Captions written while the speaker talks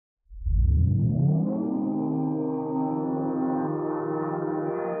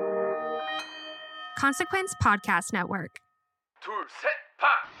Consequence Podcast Network. 둘, 셋, 파!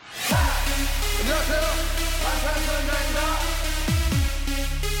 안녕하세요. 방탄소년단입니다.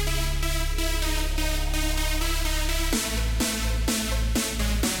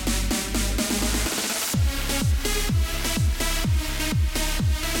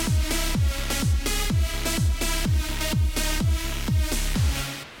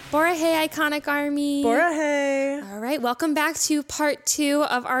 Bora hey, Iconic Army. Bora hey. All right, welcome back to part 2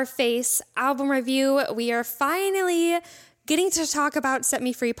 of our Face album review. We are finally getting to talk about Set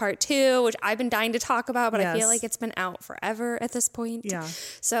Me Free Part 2, which I've been dying to talk about, but I feel like it's been out forever at this point. Yeah.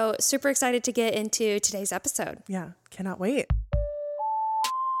 So super excited to get into today's episode. Yeah, cannot wait.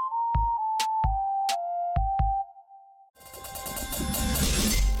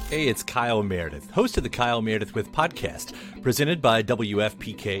 Hey, it's Kyle Meredith, host of the Kyle Meredith With podcast, presented by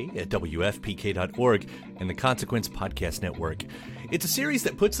WFPK at WFPK.org and the Consequence Podcast Network. It's a series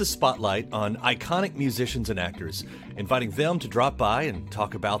that puts the spotlight on iconic musicians and actors, inviting them to drop by and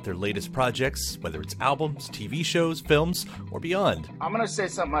talk about their latest projects, whether it's albums, TV shows, films, or beyond. I'm going to say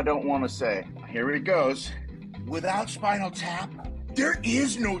something I don't want to say. Here it goes. Without Spinal Tap, there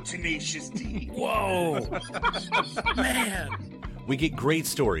is no Tenacious D. Whoa! Man! We get great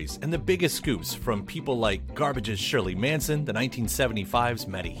stories and the biggest scoops from people like Garbage's Shirley Manson, the 1975's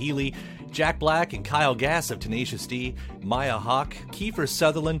Matty Healy, Jack Black and Kyle Gass of Tenacious D, Maya Hawke, Kiefer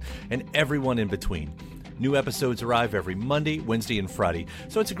Sutherland, and everyone in between. New episodes arrive every Monday, Wednesday, and Friday,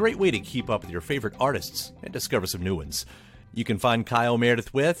 so it's a great way to keep up with your favorite artists and discover some new ones. You can find Kyle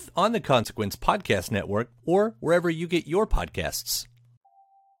Meredith With on the Consequence Podcast Network or wherever you get your podcasts.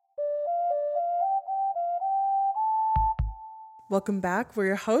 Welcome back. We're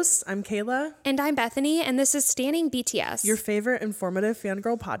your hosts. I'm Kayla. And I'm Bethany, and this is Standing BTS, your favorite informative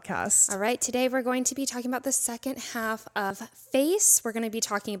fangirl podcast. All right, today we're going to be talking about the second half of Face. We're going to be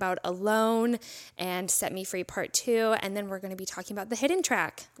talking about Alone and Set Me Free Part 2, and then we're going to be talking about the hidden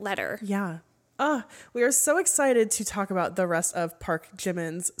track, Letter. Yeah. We are so excited to talk about the rest of Park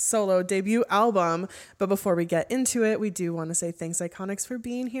Jimin's solo debut album. But before we get into it, we do want to say thanks, Iconics, for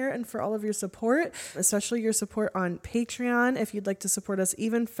being here and for all of your support, especially your support on Patreon. If you'd like to support us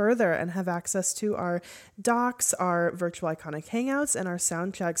even further and have access to our docs, our virtual Iconic Hangouts, and our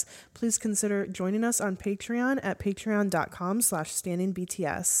sound checks, please consider joining us on Patreon at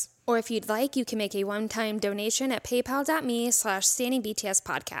patreon.com/standingbts. Or if you'd like, you can make a one-time donation at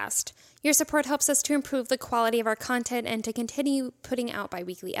paypal.me/standingbtspodcast. Your support helps us to improve the quality of our content and to continue putting out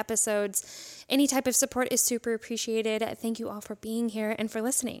bi-weekly episodes. Any type of support is super appreciated. Thank you all for being here and for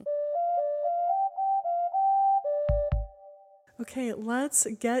listening. Okay, let's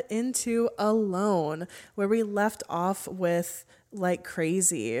get into Alone, where we left off with Like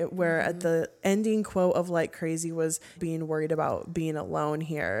Crazy, where at the ending quote of Like Crazy was being worried about being alone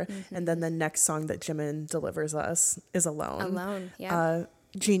here. And then the next song that Jimin delivers us is Alone. Alone, yeah.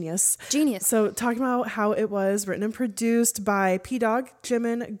 Genius. So talking about how it was written and produced by P-Dog,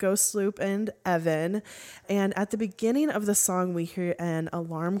 Jimin, Ghost Loop, and Evan. And at the beginning of the song, we hear an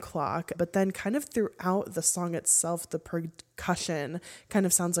alarm clock, but then kind of throughout the song itself, the percussion kind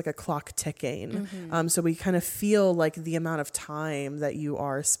of sounds like a clock ticking. So we kind of feel like the amount of time that you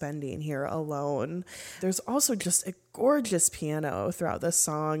are spending here alone. There's also just a gorgeous piano throughout this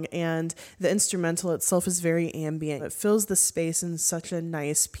song, and the instrumental itself is very ambient. It fills the space in such a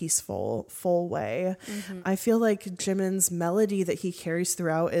nice, peaceful, full way. I feel like Jimin's melody that he carries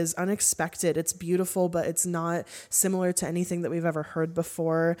throughout is unexpected. It's beautiful, but it's not similar to anything that we've ever heard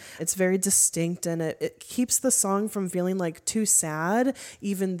before. It's very distinct, and it keeps the song from feeling like too sad,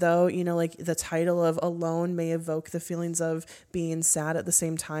 even though, you know, like the title of Alone may evoke the feelings of being sad at the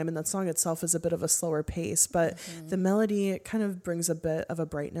same time, and that song itself is a bit of a slower pace, but the melody kind of brings a bit of a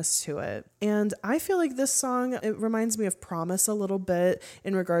brightness to it. And I feel like this song, it reminds me of Promise a little bit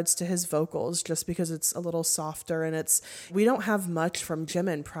in regards to his vocals, just because it's a little softer, and we don't have much from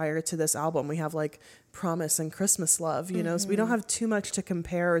Jimin prior to this album. We have like Promise and Christmas Love, you know, so we don't have too much to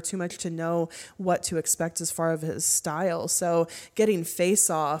compare or too much to know what to expect as far as his style. So getting Face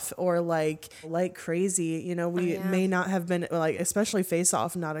Off or like Crazy, you know, we may not have been like, especially Face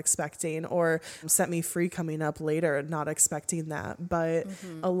Off, not expecting, or Set Me Free coming up later, not expecting that. But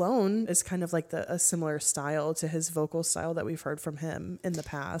Alone is kind of like a similar style to his vocal style that we've heard from him in the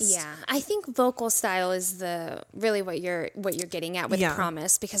past. Yeah, I think vocal style is really what you're getting at with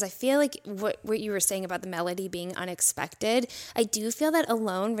Promise, because I feel like what you were saying about the melody being unexpected, I do feel that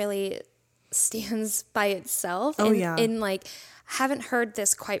Alone really stands by itself. And like, haven't heard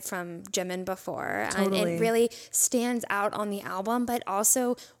this quite from Jimin before. Totally. And it really stands out on the album, but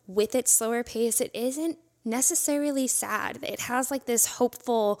also with its slower pace, it isn't necessarily sad. It has like this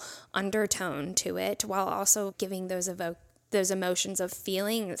hopeful undertone to it while also giving those emotions of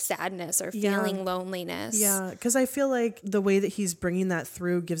feeling sadness or feeling loneliness. Yeah, because I feel like the way that he's bringing that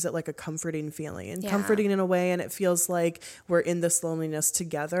through gives it like a comforting feeling and comforting in a way, and it feels like we're in this loneliness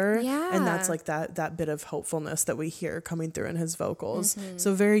together. Yeah. And that's like that bit of hopefulness that we hear coming through in his vocals.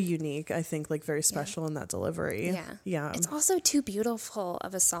 So very unique, I think, like very special in that delivery. Yeah. Yeah. It's also too beautiful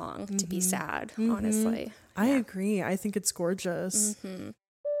of a song to be sad, honestly. I agree. I think it's gorgeous.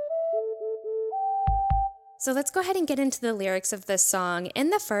 So let's go ahead and get into the lyrics of this song. In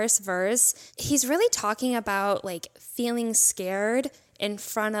the first verse, he's really talking about like feeling scared in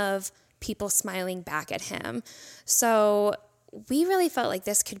front of people smiling back at him. So we really felt like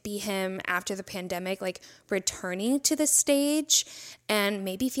this could be him after the pandemic, like returning to the stage and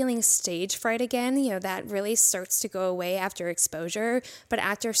maybe feeling stage fright again. You know, that really starts to go away after exposure. But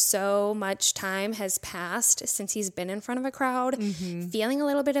after so much time has passed since he's been in front of a crowd, feeling a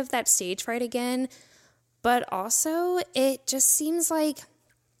little bit of that stage fright again. But also, it just seems like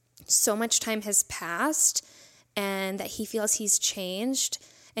so much time has passed and that he feels he's changed.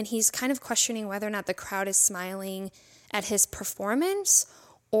 And he's kind of questioning whether or not the crowd is smiling at his performance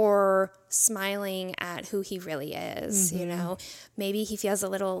or smiling at who he really is, you know? Maybe he feels a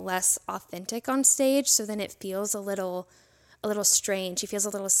little less authentic on stage, so then it feels a little strange. He feels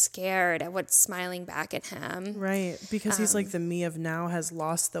a little scared at what's smiling back at him. Right. Because he's like, the me of now has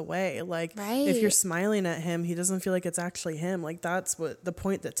lost the way. Like, Right. if you're smiling at him, he doesn't feel like it's actually him. Like, that's what the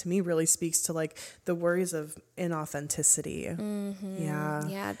point that to me really speaks to, like, the worries of inauthenticity. Yeah.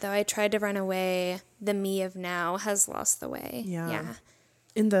 Yeah, though I tried to run away, the me of now has lost the way. Yeah.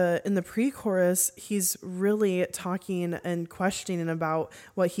 In the pre-chorus, he's really talking and questioning about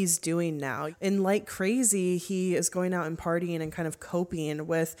what he's doing now. In Like Crazy, he is going out and partying and kind of coping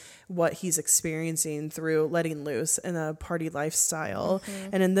with what he's experiencing through letting loose in a party lifestyle.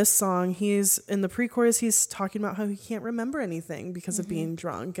 And in this song, in the pre-chorus, he's talking about how he can't remember anything because of being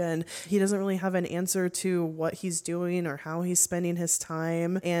drunk, and he doesn't really have an answer to what he's doing or how he's spending his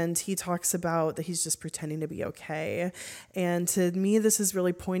time. And he talks about that he's just pretending to be okay. And to me, this is really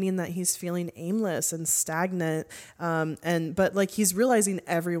pointing that he's feeling aimless and stagnant, but like he's realizing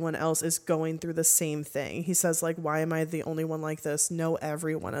everyone else is going through the same thing. He says, like, why am I the only one like this? No,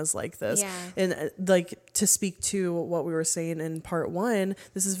 everyone is like this. And like, to speak to what we were saying in part one,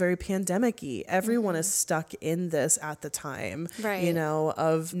 this is very pandemic-y. Everyone is stuck in this at the time, Right. you know,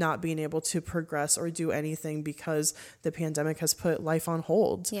 of not being able to progress or do anything because the pandemic has put life on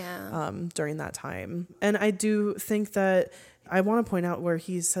hold during that time. And I do think that I want to point out where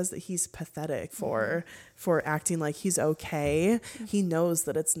he says that he's pathetic for acting like he's okay. He knows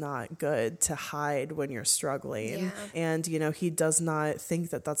that it's not good to hide when you're struggling. And, you know, he does not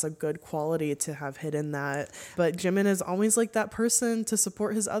think that that's a good quality to have hidden that. But Jimin is always like that person to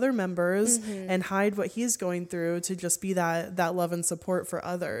support his other members and hide what he's going through to just be that love and support for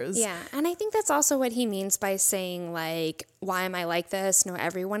others. Yeah. And I think that's also what he means by saying, like, why am I like this? No,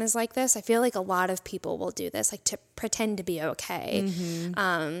 everyone is like this. I feel like a lot of people will do this, like to pretend to be okay.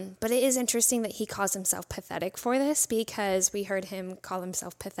 But it is interesting that he calls himself pathetic for this, because we heard him call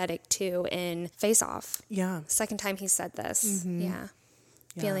himself pathetic too in Face Off. Yeah. Second time he said this.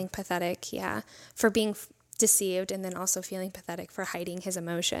 Feeling pathetic. For being deceived, and then also feeling pathetic for hiding his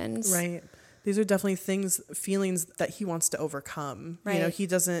emotions. Right. These are definitely feelings that he wants to overcome. Right. You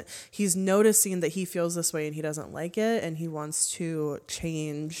know, he's noticing that he feels this way and he doesn't like it, and he wants to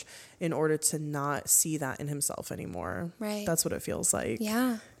change in order to not see that in himself anymore. Right. That's what it feels like.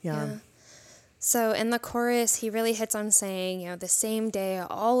 Yeah. So in the chorus, he really hits on saying, you know, the same day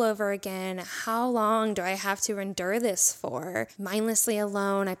all over again. How long do I have to endure this for? Mindlessly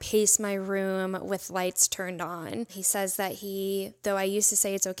alone, I pace my room with lights turned on. He says that though I used to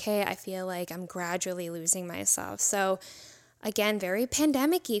say it's okay, I feel like I'm gradually losing myself. So again, very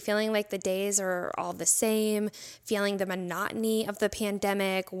pandemic-y, feeling like the days are all the same, feeling the monotony of the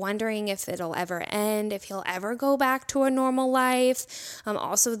pandemic, wondering if it'll ever end, if he'll ever go back to a normal life.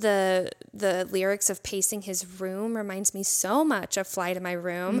 Also, the lyrics of pacing his room reminds me so much of Fly to My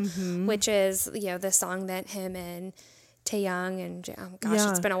Room, which is, you know, the song that him and Taeyang and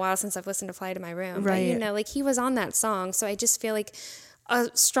it's been a while since I've listened to Fly to My Room. Right. But, you know, like he was on that song. So I just feel like a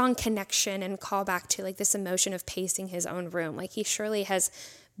strong connection and call back to like this emotion of pacing his own room. Like he surely has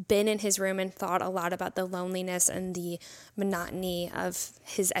been in his room and thought a lot about the loneliness and the monotony of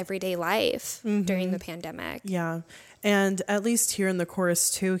his everyday life during the pandemic. Yeah. And at least here in the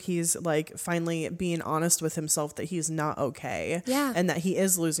chorus too, he's like finally being honest with himself that he's not okay. Yeah. And that he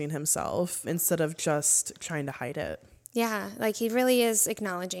is losing himself instead of just trying to hide it. Yeah, like he really is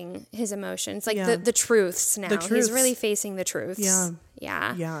acknowledging his emotions, like the truths now. He's really facing the truths.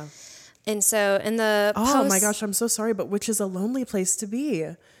 Yeah. And so in the my gosh, I'm so sorry, but which is a lonely place to be.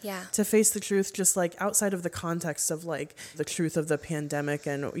 Yeah. To face the truth, just like outside of the context of like the truth of the pandemic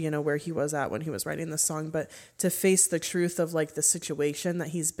and, you know, where he was at when he was writing this song, but to face the truth of like the situation that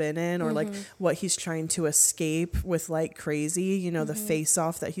he's been in or like what he's trying to escape with like crazy, you know, the face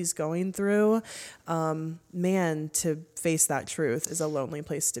off that he's going through. Man, to face that truth is a lonely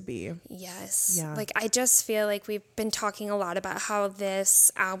place to be. Yes. Yeah. Like I just feel like we've been talking a lot about how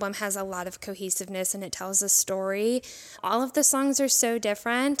this album has a lot of cohesiveness and it tells a story. All of the songs are so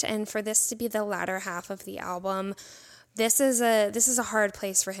different, and for this to be the latter half of the album, this is a hard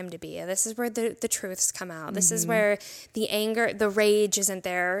place for him to be. This is where the truths come out. This is where the anger, the rage isn't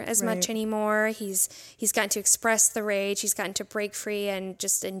there as much anymore. He's gotten to express the rage. He's gotten to break free and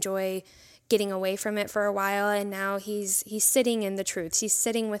just enjoy getting away from it for a while, and now he's sitting in the truths. He's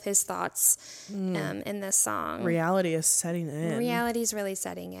sitting with his thoughts in this song. Reality is setting in. Reality's really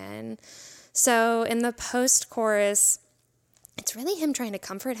setting in. So in the post-chorus, it's really him trying to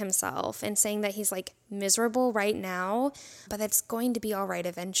comfort himself and saying that he's like miserable right now, but that's going to be all right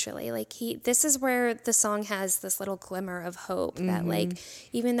eventually. Like this is where the song has this little glimmer of hope that like,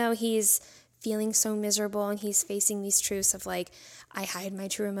 even though he's feeling so miserable and he's facing these truths of like, I hide my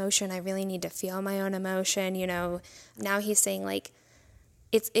true emotion, I really need to feel my own emotion, you know, now he's saying like,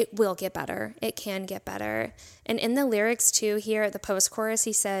 it will get better. It can get better. And in the lyrics too, here at the post-chorus,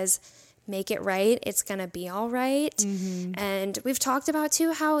 he says, make it right. It's going to be all right. And we've talked about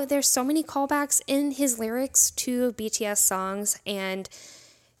too how there's so many callbacks in his lyrics to BTS songs, and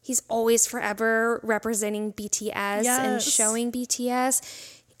he's always forever representing BTS and showing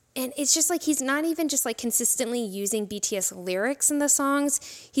BTS. And it's just like he's not even just like consistently using BTS lyrics in the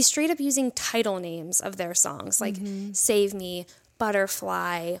songs. He's straight up using title names of their songs, like Save Me,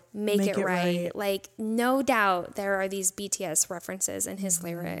 Butterfly, Make It Right. Like, no doubt there are these BTS references in his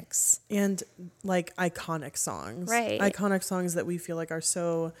lyrics. And like iconic songs. Right. Iconic songs that we feel like are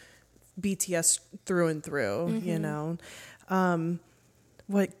so BTS through and through, you know.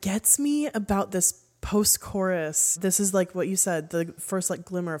 What gets me about this post-chorus, this is like what you said, the first like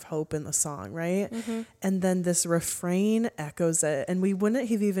glimmer of hope in the song, right? And then this refrain echoes it, and we wouldn't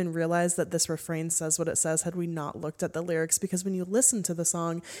have even realized that this refrain says what it says had we not looked at the lyrics, because when you listen to the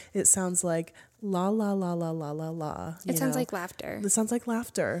song, it sounds like la la la la la la la. It sounds like laughter. It sounds like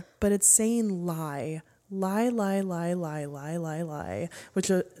laughter, but it's saying lie. Lie, lie, lie, lie, lie, lie, lie,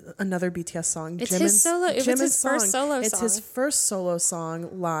 which another BTS song. It's his solo. It was his first solo song. It's his first solo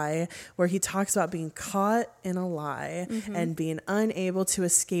song, Lie, where he talks about being caught in a lie and being unable to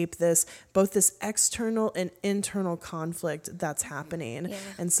escape both this external and internal conflict that's happening. Yeah.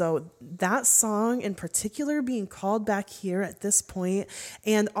 And so that song in particular being called back here at this point,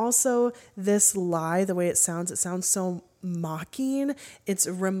 and also this lie, the way it sounds so mocking. It's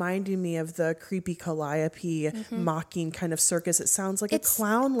reminding me of the creepy Calliope mocking kind of circus. It sounds like a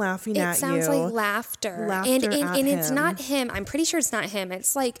clown laughing at you. It sounds like laughter. And it's not him. I'm pretty sure it's not him.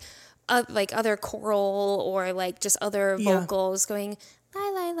 It's like other choral or like just other vocals going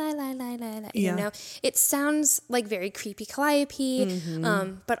lie, lie, lie, lie, lie, lie, lie. You know, it sounds like very creepy Calliope,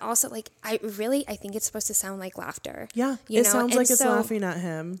 but also like I think it's supposed to sound like laughter. Yeah, it sounds like it's laughing at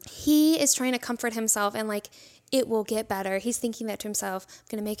him. He is trying to comfort himself and like, it will get better. He's thinking that to himself, I'm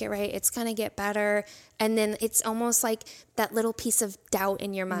going to make it right. It's going to get better. And then it's almost like that little piece of doubt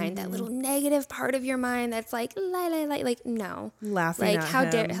in your mind, that little negative part of your mind that's like, like, no. Laughing like, at how him.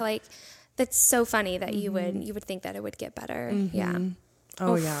 dare, like, that's so funny that you would think that it would get better. Yeah.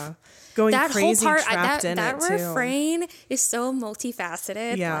 Oh, yeah. Going that crazy, whole part, trapped in that it, too. Refrain is so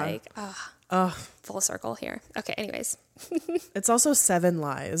multifaceted. Yeah. Like, full circle here. Okay, anyways. It's also 7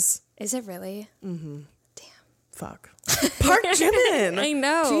 lies. Is it really? Fuck. Park Jimin. I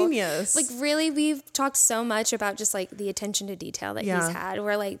know. Genius. Like, really, we've talked so much about just like the attention to detail that he's had.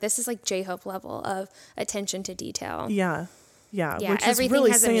 We're like, this is like J-Hope level of attention to detail. Yeah. Which is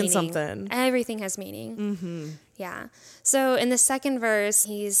really saying something. Everything has meaning. Yeah. So in the second verse,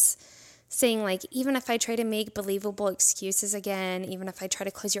 he's saying like, even if I try to make believable excuses again, even if I try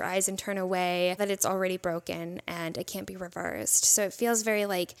to close your eyes and turn away, that it's already broken and it can't be reversed. So it feels very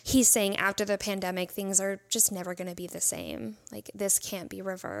like he's saying after the pandemic, things are just never going to be the same. Like, this can't be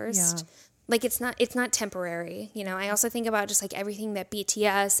reversed. Yeah. Like, it's not temporary. You know, I also think about just like everything that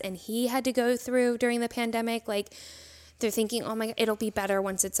BTS and he had to go through during the pandemic. Like, they're thinking, oh my God, it'll be better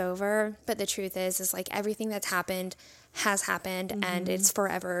once it's over. But the truth is like everything that's happened has happened and it's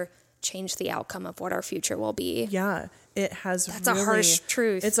forever change the outcome of what our future will be. Yeah, it has. That's a harsh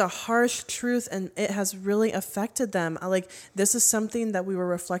truth. It's a harsh truth, and it has really affected them. This is something that we were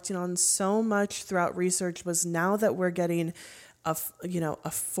reflecting on so much throughout research, was now that we're getting a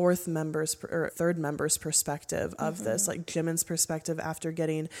third member's perspective of this, like Jimin's perspective after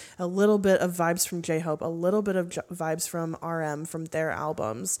getting a little bit of vibes from J-Hope, a little bit of vibes from RM, from their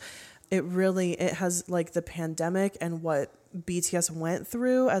albums. It has like the pandemic and what BTS went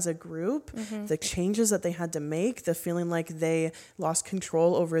through as a group, the changes that they had to make, the feeling like they lost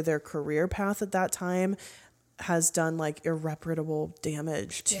control over their career path at that time, has done like irreparable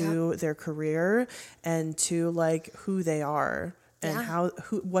damage to their career and to like who they are and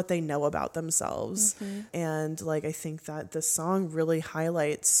what they know about themselves. And like, I think that this song really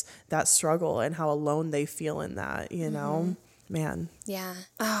highlights that struggle and how alone they feel in that, you know, man. Yeah.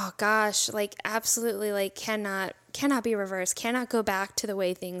 Oh gosh. Like absolutely, like cannot be reversed, cannot go back to the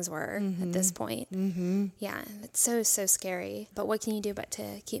way things were at this point. Yeah. It's so scary, but what can you do but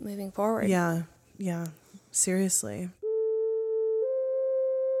to keep moving forward? Yeah. Seriously.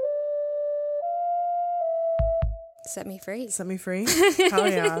 Set me free. Set me free? Hell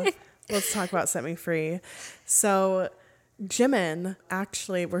yeah. Let's talk about Set Me Free. So Jimin,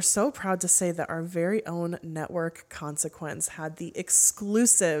 actually, we're so proud to say that our very own network Consequence had the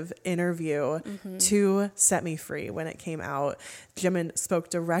exclusive interview to Set Me Free when it came out. Jimin spoke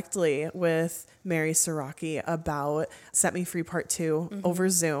directly with Mary Saraki about Set Me Free Part 2 over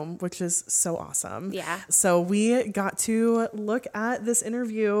Zoom, which is so awesome. Yeah. So we got to look at this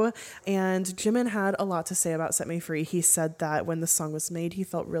interview, and Jimin had a lot to say about Set Me Free. He said that when the song was made, he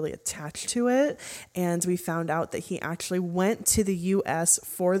felt really attached to it, and we found out that he actually went to the US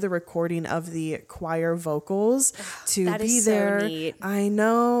for the recording of the choir vocals to that be is so there. neat. I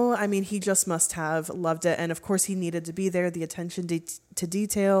know. I mean, he just must have loved it. And of course, he needed to be there, the attention to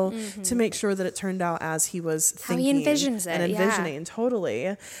detail, to make sure that it turned out as he was thinking. How he envisions it. And envisioning,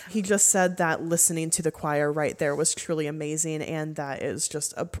 totally. He just said that listening to the choir right there was truly amazing. And that is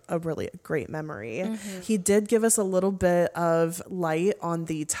just a really great memory. He did give us a little bit of light on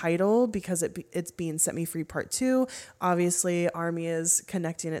the title because it's being Set Me Free Part 2. Obviously, ARMY is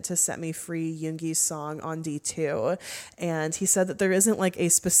connecting it to Set Me Free, Yoongi's song on D2. And he said that there isn't like a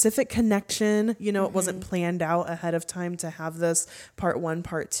specific connection. You know, it wasn't planned out ahead of time to have this Part 1,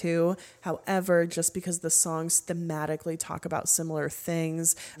 Part 2. However, just because the songs thematically talk about similar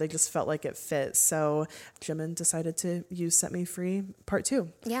things, they just felt like it fit. So Jimin decided to use Set Me Free Part 2.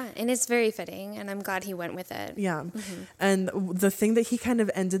 Yeah, and it's very fitting, and I'm glad he went with it. Yeah. And the thing that he kind of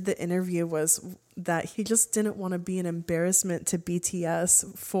ended the interview was that he just didn't want to be an embarrassment to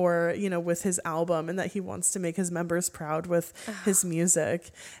BTS for, you know, with his album, and that he wants to make his members proud with his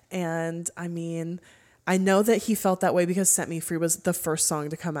music. And I mean, I know that he felt that way because Set Me Free was the first song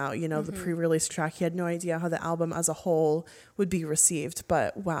to come out, you know, the pre-release track. He had no idea how the album as a whole would be received,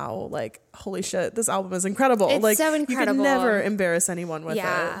 but wow, like, holy shit, this album is incredible. It's like, so incredible. You can never embarrass anyone with it.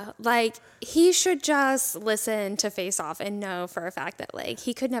 Yeah, like, he should just listen to Face Off and know for a fact that, like,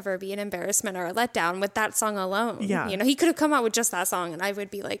 he could never be an embarrassment or a letdown with that song alone. Yeah. You know, he could have come out with just that song and I would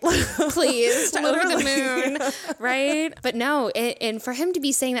be like, pleased, over the moon, right? But no, and for him to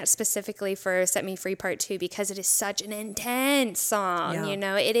be saying that specifically for Set Me Free Part 2, because it is such an intense song, you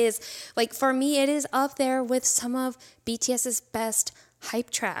know, it is, like, for me, it is up there with some of BTS's best hype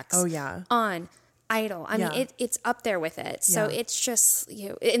tracks. Oh, yeah. On Idol. I mean, it's up there with it. So it's just, you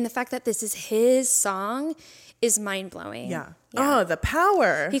know, and the fact that this is his song is mind-blowing. Yeah. Oh, the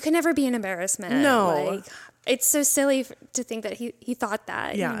power. He could never be an embarrassment. No. Like, it's so silly to think that he thought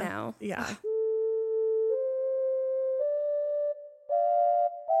that, you know. Yeah.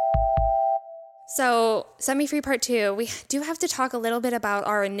 So, Set Me Free Part 2, we do have to talk a little bit about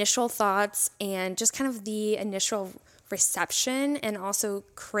our initial thoughts and just kind of the initial reception and also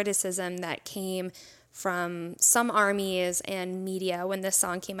criticism that came from some armies and media when this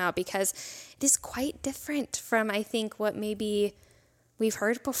song came out, because it is quite different from, I think, what maybe we've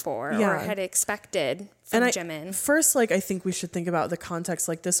heard before or had expected from Jimin. First, like, I think we should think about the context.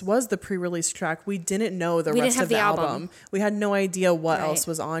 Like, this was the pre-release track. We didn't know the rest of the album. We had no idea what else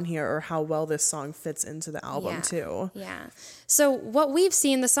was on here or how well this song fits into the album too. Yeah. So what we've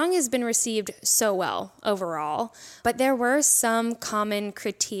seen, the song has been received so well overall, but there were some common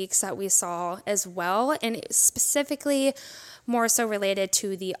critiques that we saw as well, and specifically more so related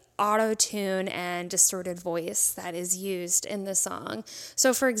to the auto-tune and distorted voice that is used in the song.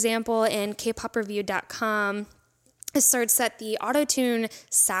 So for example, in kpopreview.com, asserts that the autotune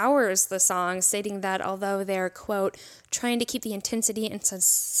sours the song, stating that although they're, quote, trying to keep the intensity and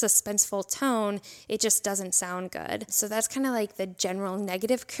suspenseful tone, it just doesn't sound good. So that's kind of like the general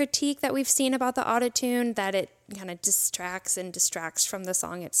negative critique that we've seen about the autotune, that it kind of distracts from the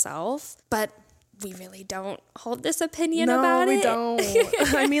song itself. But we really don't hold this opinion about it. No, we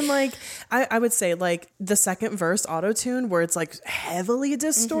don't. I mean, like, I would say, like, the second verse auto-tune where it's, like, heavily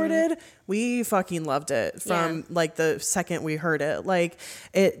distorted, we fucking loved it from, like, the second we heard it. Like,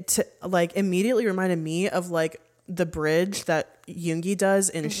 like, immediately reminded me of, like, the bridge that Yoongi does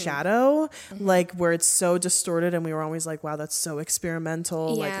in Shadow, like, where it's so distorted, and we were always like, wow, that's so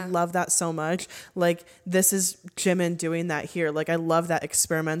experimental. Like, love that so much. Like, this is Jimin doing that here. Like, I love that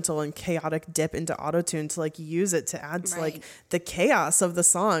experimental and chaotic dip into autotune to, like, use it to add to like the chaos of the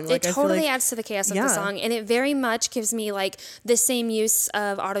song. Like, it totally adds to the chaos of the song, and it very much gives me like the same use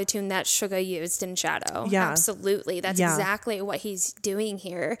of autotune that Suga used in Shadow. Absolutely, that's exactly what he's doing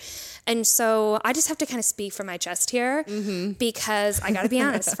here. And so I just have to kind of speak from my chest here, because I gotta be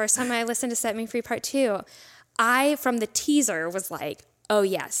honest, first time I listened to Set Me Free Part 2, I, from the teaser, was like, oh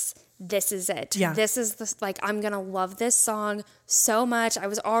yes, this is it. This is the, like, I'm gonna love this song so much. I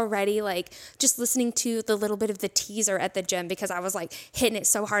was already like just listening to the little bit of the teaser at the gym, because I was like hitting it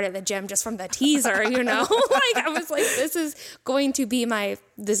so hard at the gym just from the teaser, you know? Like, I was like, this is going to be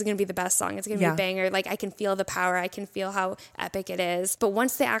the best song. It's gonna be a banger. Like, I can feel the power. I can feel how epic it is. But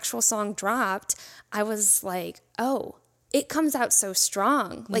once the actual song dropped, I was like, oh, it comes out so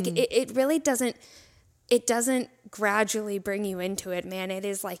strong. Like, it really doesn't gradually bring you into it, man. It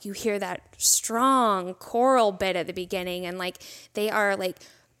is like you hear that strong choral bit at the beginning, and like they are like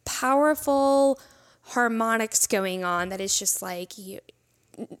powerful harmonics going on that is just like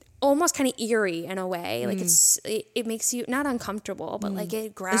almost kind of eerie in a way. Like it makes you not uncomfortable, but like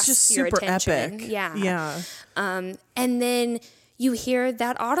it grasps it's just your super attention. Epic. Yeah. And then you hear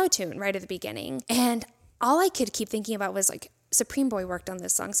that auto-tune right at the beginning, and all I could keep thinking about was like, Supreme Boy worked on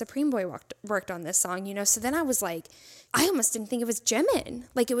this song. Supreme Boy worked on this song, you know? So then I was like, I almost didn't think it was Jimin.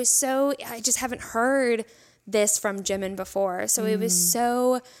 Like, it was so, I just haven't heard this from Jimin before. So it was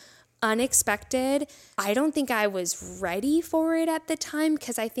so unexpected. I don't think I was ready for it at the time,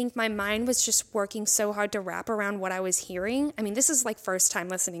 because I think my mind was just working so hard to wrap around what I was hearing. I mean, this is like first time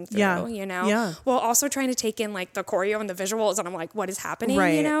listening through, you know? Yeah. While also trying to take in like the choreo and the visuals, and I'm like, what is happening,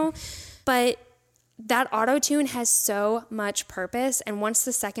 you know? But that auto-tune has so much purpose, and once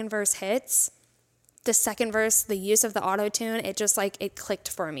the second verse hits, the use of the auto-tune, it just like, it clicked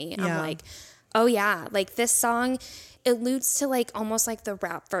for me. I'm like, oh yeah, like this song alludes to like almost like the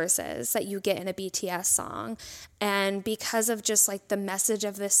rap verses that you get in a BTS song. And because of just like the message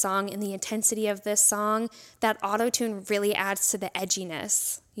of this song and the intensity of this song, that auto-tune really adds to the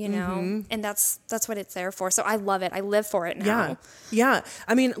edginess, you know? And that's what it's there for. So I love it. I live for it now. Yeah.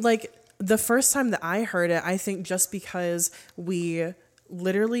 I mean, like, the first time that I heard it, I think just because we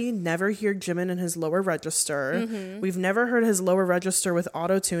literally never hear Jimin in his lower register. We've never heard his lower register with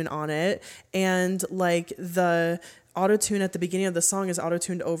auto-tune on it. And like the auto-tune at the beginning of the song is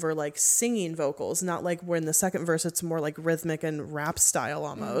auto-tuned over like singing vocals, not like where in the second verse it's more like rhythmic and rap style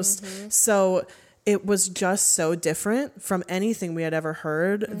almost. So it was just so different from anything we had ever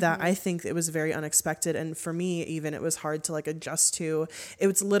heard that I think it was very unexpected. And for me, even, it was hard to like adjust to. It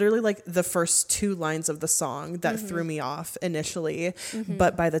was literally like the first two lines of the song that threw me off initially.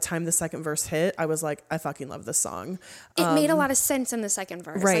 But by the time the second verse hit, I was like, I fucking love this song. It made a lot of sense in the second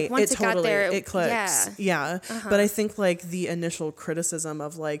verse. Right. Like once it got there, it clicks. Yeah. But I think like the initial criticism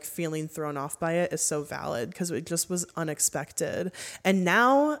of like feeling thrown off by it is so valid, because it just was unexpected. And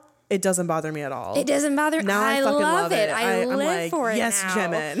now it doesn't bother me at all. It doesn't bother me. Now I fucking love it. I'm live like, for it yes, now.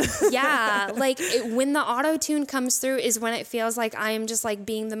 Jimin. Yeah, like when the auto-tune comes through is when it feels like I am just like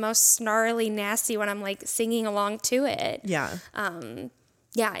being the most snarly nasty when I'm like singing along to it. Yeah.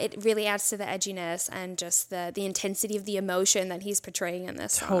 Yeah, it really adds to the edginess and just the intensity of the emotion that he's portraying in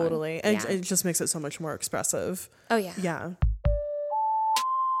this song. Totally. And it just makes it so much more expressive. Oh, yeah. Yeah.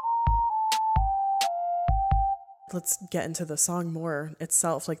 Let's get into the song more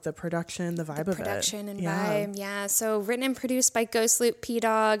itself, like the production, the vibe of it. Production and vibe, yeah. So written and produced by Ghost Loop,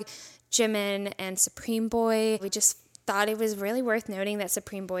 P-Dog, Jimin, and Supreme Boy. We just thought it was really worth noting that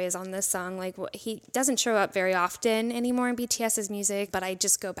Supreme Boy is on this song. Like, he doesn't show up very often anymore in BTS's music, but I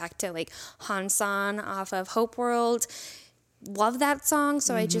just go back to like Hansan off of Hope World. Love that song.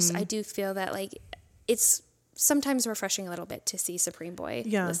 So I do feel that like it's sometimes refreshing a little bit to see Supreme Boy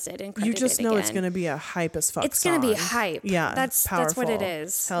listed and credited. You just know again. it's going to be a hype as fuck It's going to be hype. Yeah. That's what it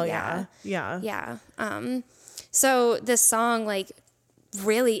is. Hell yeah. Yeah. Yeah. So this song, like,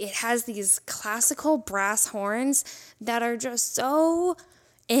 really, it has these classical brass horns that are just so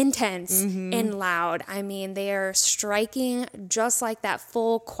intense and loud. I mean, they are striking just like that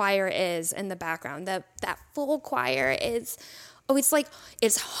full choir is in the background. That full choir is, it's like,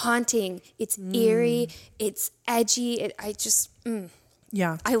 it's haunting, it's eerie, it's edgy.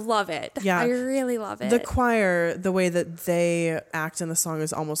 Yeah. I love it. Yeah. I really love it. The choir, the way that they act in the song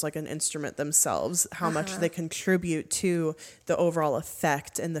is almost like an instrument themselves, how much they contribute to the overall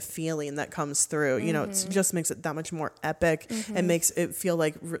effect and the feeling that comes through. You know, it just makes it that much more epic and makes it feel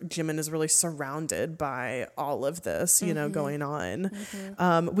like Jimin is really surrounded by all of this, you know, going on.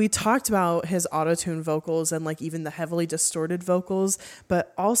 We talked about his auto-tune vocals and like even the heavily distorted vocals,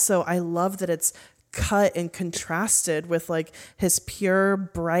 but also I love that it's cut and contrasted with like his pure,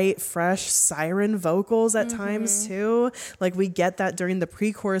 bright, fresh siren vocals at times too. Like we get that during the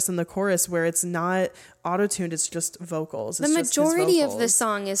pre-chorus and the chorus where it's not auto-tuned, it's just vocals. It's the majority of the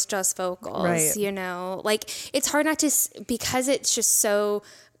song is just vocals, right. You know, like it's hard not to, because it's just so,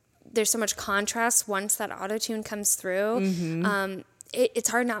 there's so much contrast once that auto-tune comes through. It's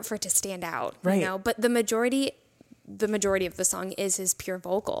hard not for it to stand out, right. You know, but the majority of the song is his pure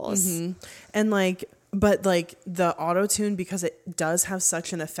vocals. And like, but like the auto-tune, because it does have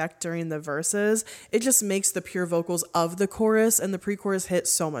such an effect during the verses, it just makes the pure vocals of the chorus and the pre-chorus hit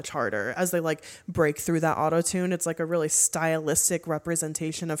so much harder as they like break through that auto-tune. It's like a really stylistic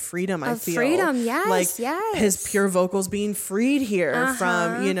representation of freedom, I feel. Freedom, yes, like yes. his pure vocals being freed here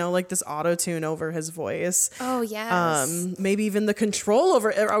from, you know, like this auto-tune over his voice. Oh, yes. Maybe even the control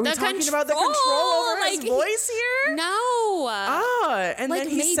over, are we talking about the control over his voice here? No. And like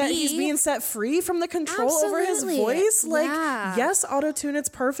then he's being set free from the control over his voice. Like, yes, auto-tune, it's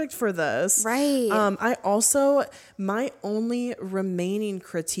perfect for this. Right. My only remaining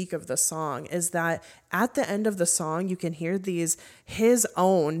critique of the song is that at the end of the song, you can hear his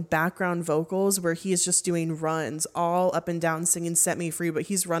own background vocals where he is just doing runs all up and down singing Set Me Free, but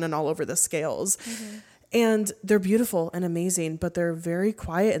he's running all over the scales. And they're beautiful and amazing, but they're very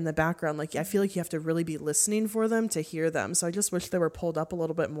quiet in the background. Like, I feel like you have to really be listening for them to hear them. So I just wish they were pulled up a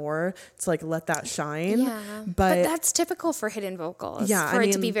little bit more to like let that shine. Yeah. But that's typical for hidden vocals. Yeah. For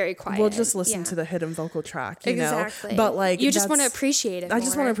it to be very quiet. We'll just listen to the hidden vocal track, you know? But like, you just want to appreciate it. I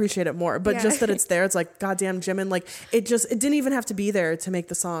just want to appreciate it more. But just that it's there, it's like, goddamn, Jimin, like it didn't even have to be there to make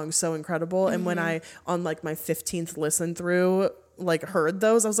the song so incredible. And when I, on like my 15th listen through, like heard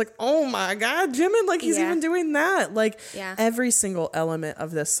those, I was like, oh my God, Jimin, like he's even doing that. Like every single element of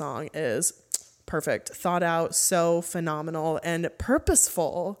this song is perfect, thought out, so phenomenal and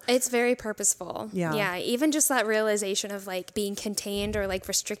purposeful. It's very purposeful. Yeah. Even just that realization of like being contained or like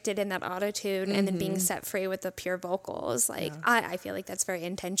restricted in that auto-tune and then being set free with the pure vocals. Like I feel like that's very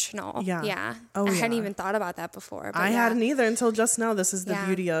intentional. Yeah. I hadn't even thought about that before. But I hadn't either until just now. This is the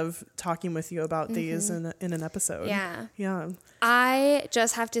beauty of talking with you about these in an episode. Yeah. I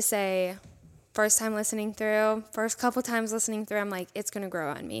just have to say, first couple times listening through, I'm like, it's going to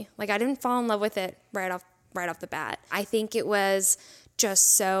grow on me. Like I didn't fall in love with it right off the bat. I think it was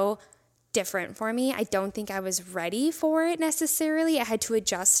just so different for me. I don't think I was ready for it necessarily. I had to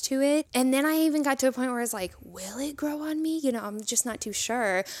adjust to it. And then I even got to a point where I was like, will it grow on me? You know, I'm just not too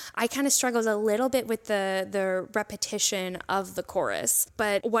sure. I kind of struggled a little bit with the repetition of the chorus.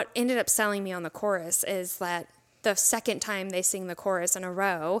 But what ended up selling me on the chorus is that the second time they sing the chorus in a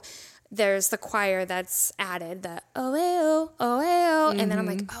row, there's the choir that's added, the oh, and then I'm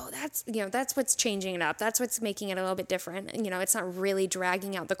like, oh, that's what's changing it up. That's what's making it a little bit different. And, you know, it's not really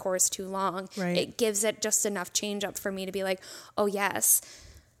dragging out the chorus too long. Right. It gives it just enough change up for me to be like, oh, yes.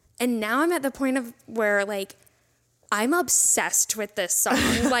 And now I'm at the point of where, like, I'm obsessed with this song.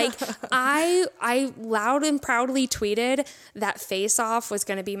 Like, I loud and proudly tweeted that Face Off was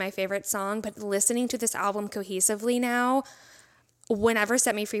going to be my favorite song, but listening to this album cohesively now, whenever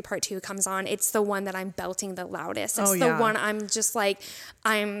Set Me Free Part 2 comes on, it's the one that I'm belting the loudest. It's the one I'm just like,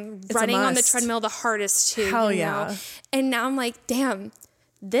 it's running on the treadmill the hardest to. Hell know? And now I'm like, damn,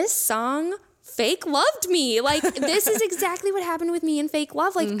 this song fake loved me. Like, this is exactly what happened with me in Fake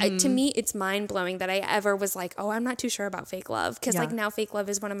Love. Like, to me, it's mind-blowing that I ever was like, oh, I'm not too sure about Fake Love. Because, like, now Fake Love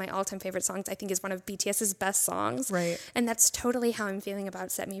is one of my all-time favorite songs. I think is one of BTS's best songs. Right. And that's totally how I'm feeling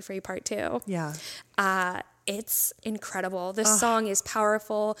about Set Me Free Part 2. Yeah. It's incredible. This song is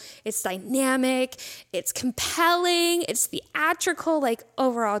powerful. It's dynamic. It's compelling. It's theatrical. Like,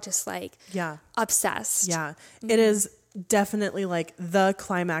 overall, just like obsessed. Yeah. It is definitely like the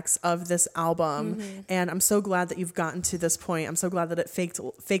climax of this album. And I'm so glad that you've gotten to this point. I'm so glad that it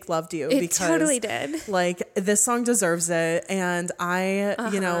fake loved you. It totally did. Like, this song deserves it. And I,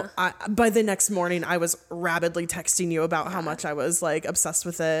 you know, by the next morning, I was rabidly texting you about how much I was like obsessed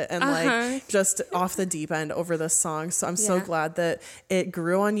with it and like just off the deep end over this song. So I'm so glad that it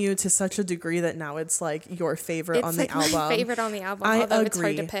grew on you to such a degree that now it's like your favorite on the album. My favorite on the album, I although agree. it's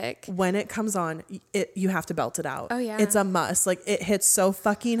hard to pick. When it comes on, you have to belt it out. Oh, yeah. It's a must. Like, it hits so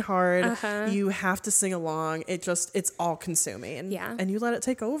fucking hard. You have to sing along. It's all consuming. Yeah. And you let it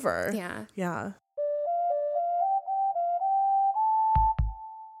take over. Yeah. Yeah.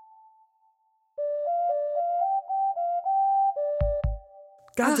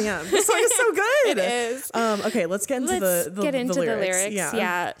 God damn, this song is so good. It is. Okay, let's get into the lyrics.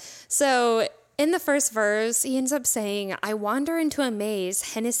 Yeah. So in the first verse, he ends up saying, I wander into a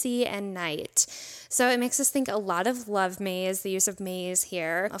maze, Hennessy and night. So it makes us think a lot of Love Maze, the use of maze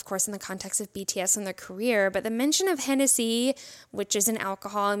here, of course, in the context of BTS and their career. But the mention of Hennessy, which is an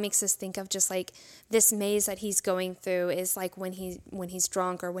alcohol, makes us think of just like this maze that he's going through is like when he's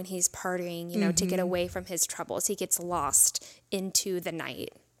drunk or when he's partying, you know, to get away from his troubles. He gets lost into the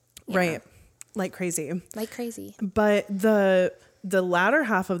night. Right. Like crazy. Like crazy. But the latter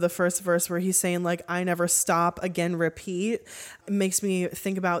half of the first verse where he's saying like, I never stop, again, repeat, makes me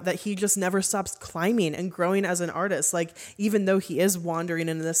think about that he just never stops climbing and growing as an artist. Like, even though he is wandering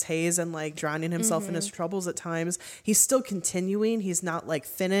into this haze and like drowning himself in his troubles at times, he's still continuing. He's not like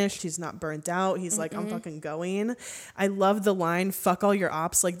finished. He's not burnt out. He's like, I'm fucking going. I love the line, fuck all your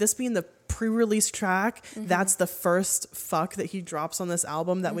ops. Like, this being the pre-release track, that's the first fuck that he drops on this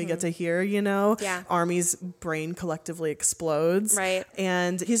album that we get to hear, you know? Yeah. Army's brain collectively explodes. Right.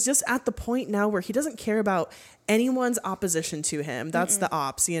 And he's just at the point now where he doesn't care about anyone's opposition to him. That's the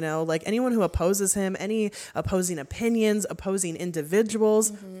ops, you know? Like, anyone who opposes him, any opposing opinions, opposing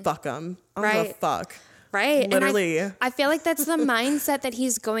individuals, fuck them. I don't give a fuck. Right. Literally. And I feel like that's the mindset that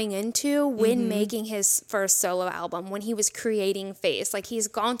he's going into when making his first solo album, when he was creating Face. Like, he's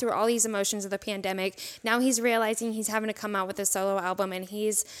gone through all these emotions of the pandemic. Now he's realizing he's having to come out with a solo album, and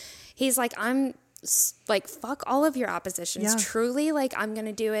he's like, I'm like, fuck all of your oppositions. Yeah. Truly, like, I'm going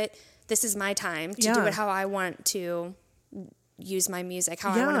to do it. This is my time to do it how I want to use my music, how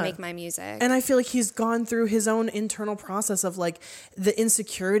I want to make my music. And I feel like he's gone through his own internal process of like the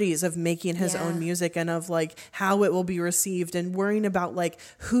insecurities of making his own music and of like how it will be received and worrying about like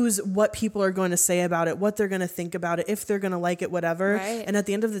what people are going to say about it, what they're going to think about it, if they're going to like it, whatever. Right. And at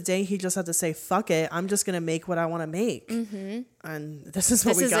the end of the day, he just had to say, fuck it. I'm just going to make what I want to make. And this is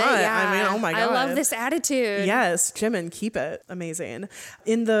what we got. I mean, oh my God. I love this attitude. Yes, Jimin, keep it. Amazing.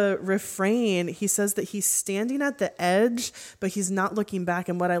 In the refrain, he says that he's standing at the edge, but he's not looking back.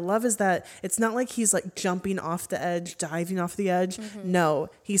 And what I love is that it's not like he's like jumping off the edge, diving off the edge. No,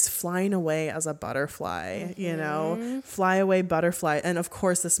 he's flying away as a butterfly, you know, fly away butterfly. And of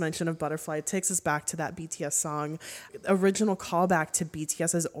course, this mention of butterfly takes us back to that BTS song, original callback to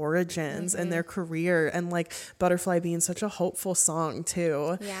BTS's origins and their career, and like Butterfly being such a hopeful song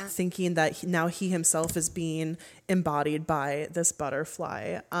too, thinking that now he himself is being embodied by this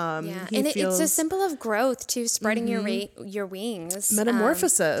butterfly. And it's a symbol of growth too, spreading your wings.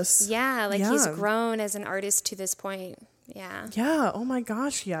 Metamorphosis. He's grown as an artist to this point. Yeah. Oh my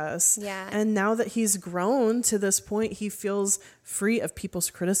gosh. Yes. Yeah. And now that he's grown to this point, he feels free of people's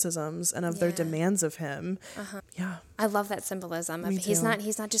criticisms and of their demands of him. Yeah. I love that symbolism. He's not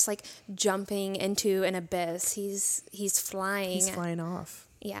just like jumping into an abyss. He's flying. He's flying off.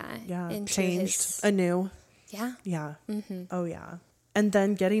 Yeah. Changed anew. Yeah. Yeah. Oh yeah. And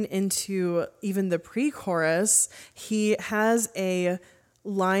then getting into even the pre-chorus, he has a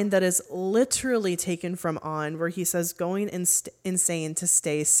line that is literally taken from On, where he says, going insane to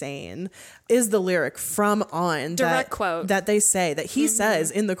stay sane, is the lyric from On. Direct quote. That they say, that he says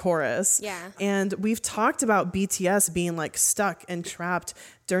in the chorus. Yeah. And we've talked about BTS being like stuck and trapped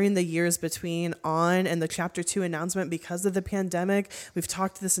during the years between On and the Chapter 2 announcement because of the pandemic. We've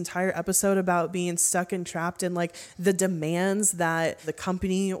talked this entire episode about being stuck and trapped in like the demands that the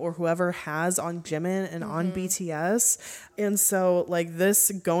company or whoever has on Jimin and on BTS. And so like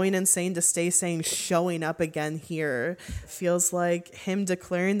this going insane to stay sane showing up again here feels like him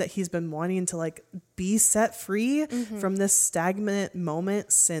declaring that he's been wanting to like be set free from this stagnant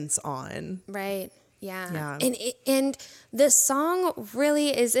moment since On. Right. Yeah. And this song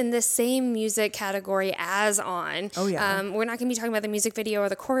really is in the same music category as On. Oh, yeah. We're not going to be talking about the music video or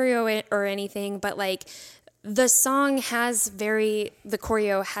the choreo or anything, but like the song has the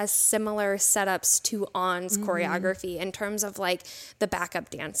choreo has similar setups to On's choreography in terms of like the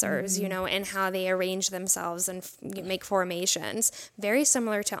backup dancers, you know, and how they arrange themselves and make formations. Very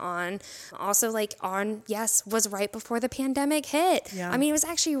similar to On. Also, like On, yes, was right before the pandemic hit. Yeah. I mean, it was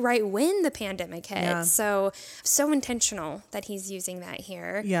actually right when the pandemic hit. Yeah. So intentional that he's using that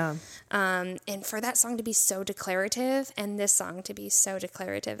here. Yeah. And for that song to be so declarative and this song to be so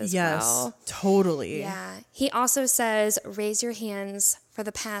declarative as well. Yes, totally. Yeah. He also says, raise your hands for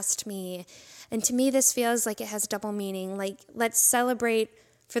the past me. And to me, this feels like it has double meaning. Like, let's celebrate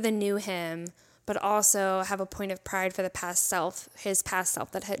for the new him, but also have a point of pride for the past self, his past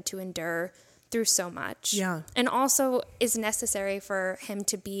self that had to endure through so much. Yeah. And also is necessary for him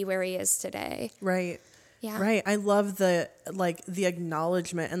to be where he is today. Right. Yeah. Right. I love the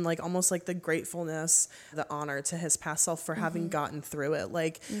acknowledgement and like almost like the gratefulness, the honor to his past self for having gotten through it.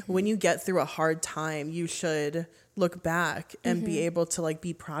 Like when you get through a hard time, you should look back and be able to like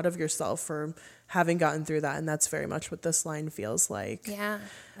be proud of yourself for having gotten through that. And that's very much what this line feels like. Yeah.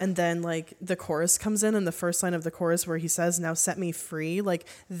 And then like the chorus comes in, and the first line of the chorus where he says, now set me free, like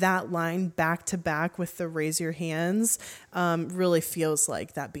that line back to back with the raise your hands really feels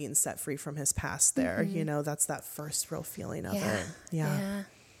like that being set free from his past there. You know, that's that first real feeling of it. Yeah.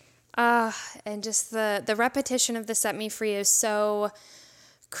 And just the repetition of the set me free is so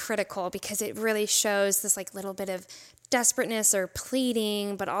critical because it really shows this like little bit of desperateness or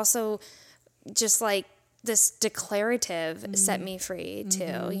pleading, but also just like this declarative set me free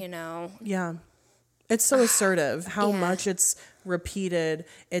too, you know? Yeah. It's so assertive how much it's repeated.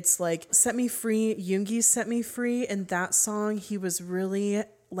 It's like, set me free, Yoongi set me free. In that song, he was really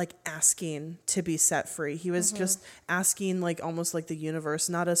like asking to be set free. He was just asking like almost like the universe,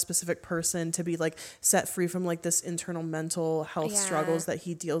 not a specific person, to be like set free from like this internal mental health struggles that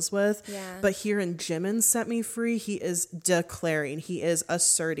he deals with. Yeah. But here in Jimin's Set Me Free, he is declaring, he is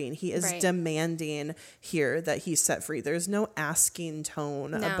asserting, he is demanding here that he's set free. There's no asking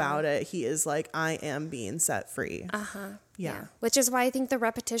tone about it. He is like, I am being set free. Yeah. Which is why I think the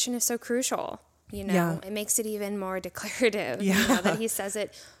repetition is so crucial. You know, it makes it even more declarative, you know, that he says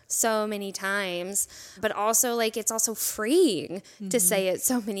it so many times, but also like it's also freeing to say it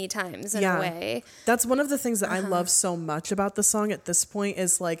so many times in a way. That's one of the things that I love so much about the song at this point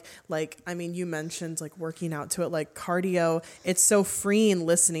is like, I mean, you mentioned like working out to it, like cardio. It's so freeing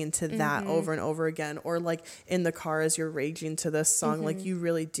listening to that over and over again, or like in the car as you're raging to this song, like you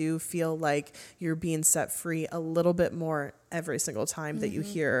really do feel like you're being set free a little bit more every single time that you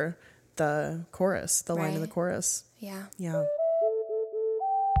hear the chorus, the line in the chorus. Yeah.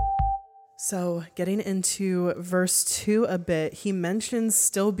 So getting into verse 2 a bit, he mentions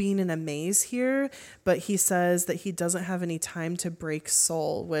still being in a maze here, but he says that he doesn't have any time to break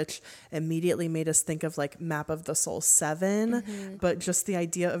soul, which immediately made us think of like Map of the Soul 7, but just the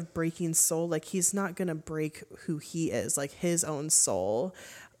idea of breaking soul, like he's not going to break who he is, like his own soul.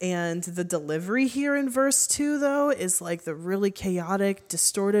 And the delivery here in verse 2, though, is like the really chaotic,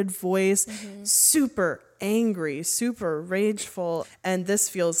 distorted voice, super angry, super rageful. And this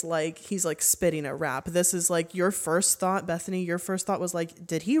feels like he's like spitting a rap. This is like your first thought, Bethany, your first thought was like,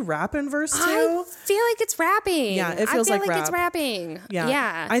 did he rap in verse 2? I feel like it's rapping. Yeah, it feels like rap. It's rapping.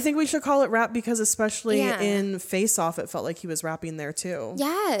 Yeah. I think we should call it rap because especially in Face Off, it felt like he was rapping there too.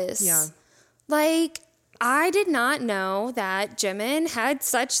 Yes. Yeah. Like, I did not know that Jimin had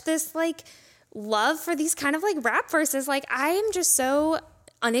such this like love for these kind of like rap verses. Like I am just so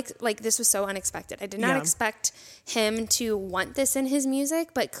this was so unexpected. I did not expect him to want this in his music,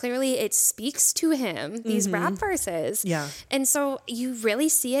 but clearly it speaks to him, these rap verses. Yeah. And so you really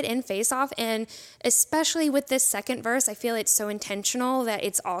see it in Face Off, and especially with this second verse, I feel it's so intentional that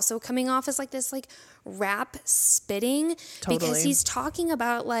it's also coming off as like this like rap spitting because he's talking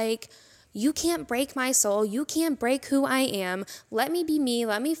about like, you can't break my soul. You can't break who I am. Let me be me.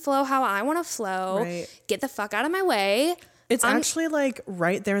 Let me flow how I want to flow. Right. Get the fuck out of my way. It's actually like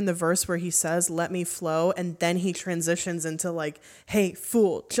right there in the verse where he says, let me flow. And then he transitions into like, hey,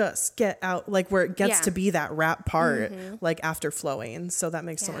 fool, just get out. Like where it gets to be that rap part, like after flowing. So that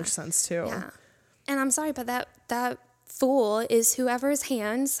makes so much sense too. Yeah. And I'm sorry, but that fool is whoever's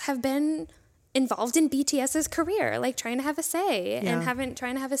hands have been involved in BTS's career, like trying to have a say and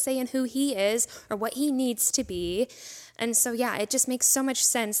trying to have a say in who he is or what he needs to be. And so, it just makes so much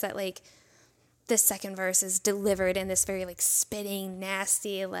sense that like this second verse is delivered in this very like spitting,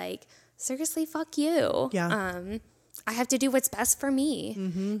 nasty, like seriously, fuck you. Yeah. I have to do what's best for me.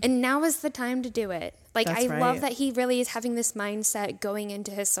 And now is the time to do it. Like, I love that he really is having this mindset going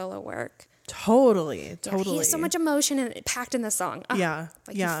into his solo work. Totally. Yeah, he has so much emotion packed in the song. Yeah.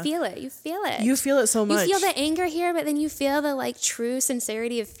 Like you feel it. You feel it. You feel it so much. You feel the anger here, but then you feel the like true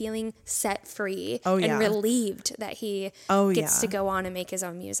sincerity of feeling set free and relieved that he gets to go on and make his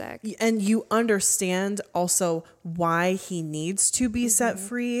own music. And you understand also why he needs to be set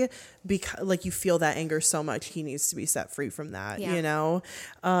free, because like you feel that anger so much, he needs to be set free from that, you know?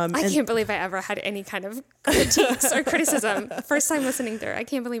 I can't believe I ever had any kind of critiques or criticism. First time listening through, I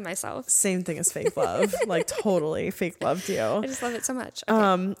can't believe myself. Same thing as Fake Love. Like totally Fake Love too. I just love it so much.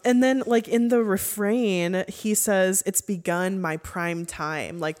 Okay. And then like in the refrain, he says, it's begun my prime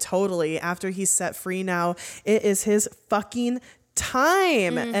time. Like totally after he's set free now, it is his fucking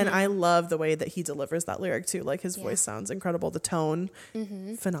time. And I love the way that he delivers that lyric too. Like his voice sounds incredible. The tone,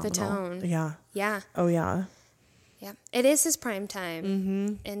 phenomenal. The tone. Yeah. Yeah. Oh yeah. Yeah. It is his prime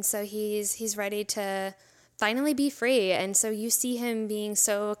time. And so he's ready to finally be free. And so you see him being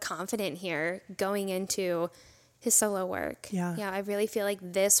so confident here going into his solo work. Yeah. Yeah. I really feel like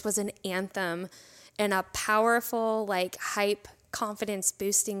this was an anthem and a powerful, like hype, confidence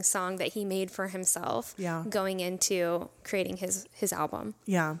boosting song that he made for himself going into creating his album.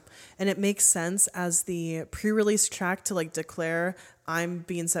 Yeah. And it makes sense as the pre-release track to like declare I'm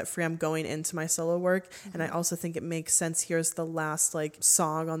being set free, I'm going into my solo work. And I also think it makes sense here's the last like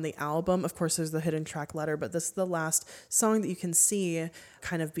song on the album. Of course there's the hidden track Letter, but this is the last song that you can see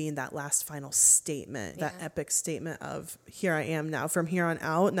kind of being that last final statement, that epic statement of here I am now. From here on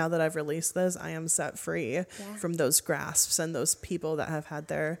out, now that I've released this, I am set free from those grasps and those people that have had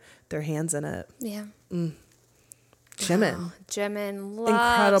their hands in it. Yeah. Jimin. Wow. Jimin loves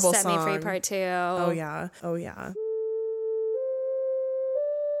Incredible Set song. Me Free Part 2. Oh yeah. Oh yeah.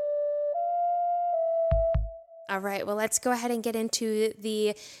 All right, well, let's go ahead and get into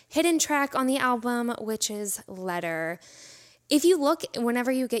the hidden track on the album, which is Letter. If you look,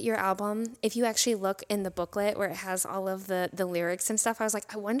 whenever you get your album, if you actually look in the booklet where it has all of the lyrics and stuff, I was like,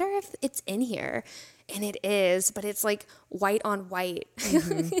 I wonder if it's in here. And it is, but it's like white on white.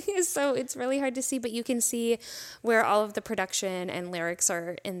 So it's really hard to see, but you can see where all of the production and lyrics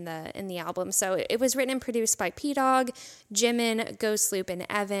are in the album. So it was written and produced by P-Dog, Jimin, Ghost Loop, and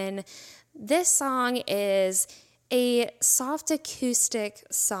Evan. This song is a soft acoustic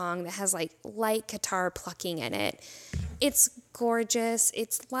song that has like light guitar plucking in it. It's gorgeous.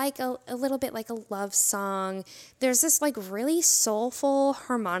 It's like a little bit like a love song. There's this like really soulful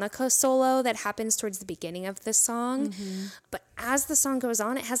harmonica solo that happens towards the beginning of this song. But as the song goes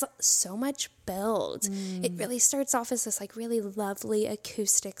on, it has so much build. It really starts off as this like really lovely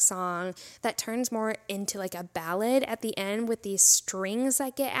acoustic song that turns more into like a ballad at the end with these strings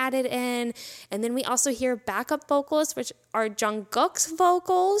that get added in. And then we also hear backup vocals, which are Jungkook's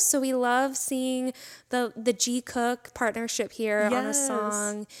vocals. So we love seeing the Jikook partnership here on a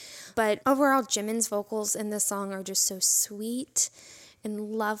song. But overall, Jimin's vocals in this song are just so sweet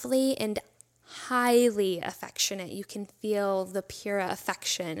and lovely and highly affectionate. You can feel the pure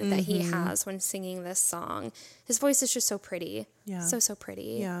affection that he has when singing this song. His voice is just so pretty. Yeah. So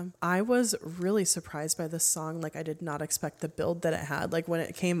pretty. Yeah. I was really surprised by this song. Like I did not expect the build that it had. Like when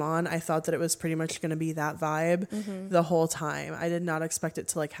it came on, I thought that it was pretty much going to be that vibe the whole time. I did not expect it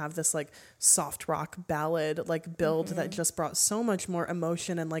to like have this like soft rock ballad like build that just brought so much more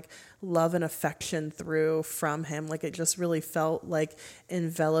emotion and like love and affection through from him. Like it just really felt like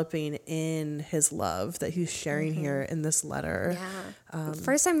enveloping in his love that he's sharing here in this letter. Yeah.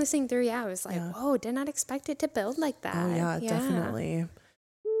 First time listening through, I was like, whoa, did not expect it to build like that. Oh yeah, definitely.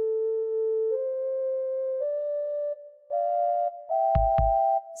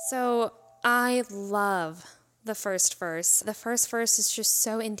 So I love the first verse. The first verse is just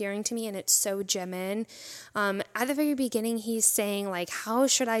so endearing to me, and it's so Jimin. At the very beginning, he's saying like, how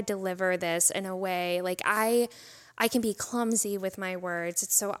should I deliver this in a way like I can be clumsy with my words.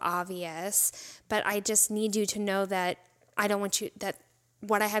 It's so obvious, but I just need you to know that I don't want you that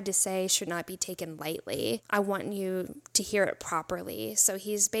what I have to say should not be taken lightly. I want you to hear it properly. So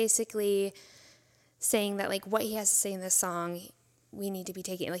he's basically saying that like what he has to say in this song, we need to be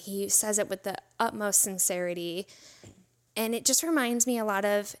taking, like he says it with the utmost sincerity. And it just reminds me a lot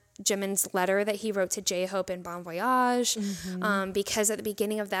of Jimin's letter that he wrote to J-Hope in Bon Voyage. Because at the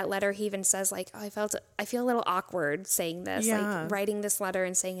beginning of that letter, he even says like, oh, I feel a little awkward saying this, like writing this letter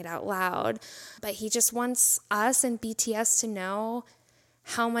and saying it out loud. But he just wants us and BTS to know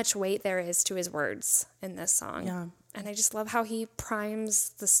how much weight there is to his words in this song. Yeah. And I just love how he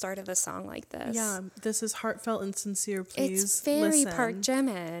primes the start of a song like this. Yeah, this is heartfelt and sincere. Please It's very listen. Park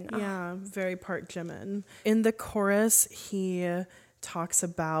Jimin. Yeah, very Park Jimin. In the chorus, he talks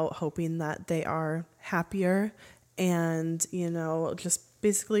about hoping that they are happier and, you know, just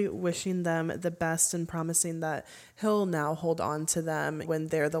basically wishing them the best and promising that he'll now hold on to them when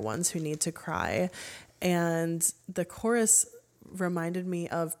they're the ones who need to cry. And the chorus reminded me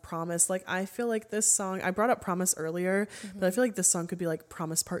of Promise. Like, I feel like this song, I brought up Promise earlier, but I feel like this song could be like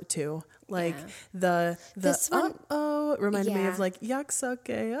Promise Part 2. Like the This one, reminded me of like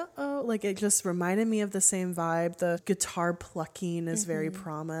Yaksuke, like it just reminded me of the same vibe. The guitar plucking is very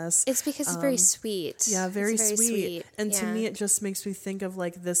Promise. It's because it's very sweet. Yeah, very, It's sweet. And to me, it just makes me think of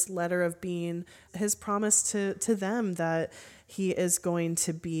like this letter of being his promise to them that he is going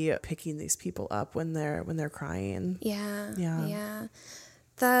to be picking these people up when they're crying. Yeah.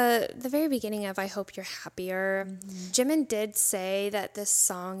 The very beginning of I Hope You're Happier, Jimin did say that this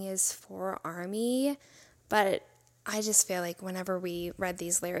song is for ARMY, but I just feel like whenever we read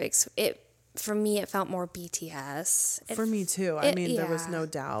these lyrics, for me it felt more BTS. For me too. I mean, there was no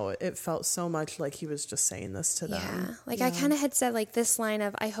doubt. It felt so much like he was just saying this to them. I kind of had said like this line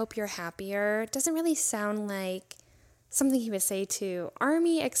of I hope you're happier doesn't really sound like something he would say to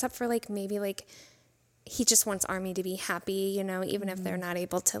ARMY, except for like maybe like he just wants ARMY to be happy, you know, even if they're not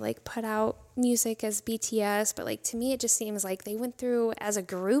able to like put out music as BTS. But like to me, it just seems like they went through, as a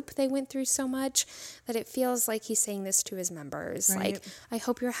group, they went through so much that it feels like he's saying this to his members. Right. Like, I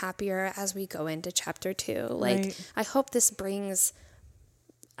hope you're happier as we go into chapter 2. Like, I hope this brings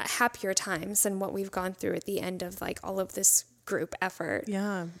happier times than what we've gone through at the end of like all of this group effort.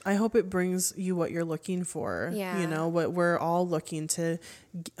 Yeah. I hope it brings you what you're looking for. Yeah. You know, what we're all looking to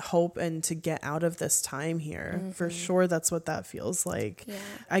hope and to get out of this time here. For sure, that's what that feels like. Yeah.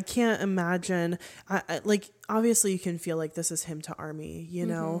 I can't imagine, I like, obviously you can feel like this is hymn to ARMY, you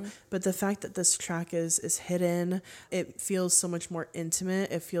know, but the fact that this track is hidden, it feels so much more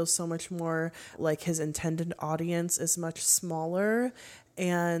intimate. It feels so much more like his intended audience is much smaller,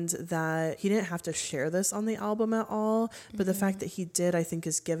 and that he didn't have to share this on the album at all. But the fact that he did, I think,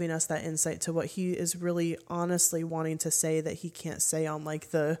 is giving us that insight to what he is really honestly wanting to say that he can't say on like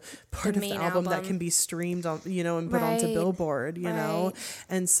the part of the album that can be streamed on, you know, and put onto Billboard, you know.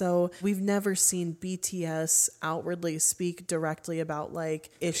 And so we've never seen BTS outwardly speak directly about like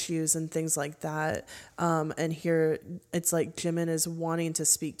issues and things like that. And here it's like Jimin is wanting to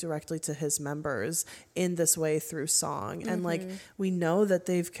speak directly to his members in this way through song. And like we know that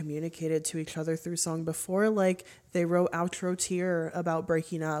they've communicated to each other through song before. Like they wrote Outro Tear about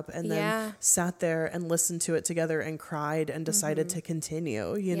breaking up and then sat there and listened to it together and cried and decided to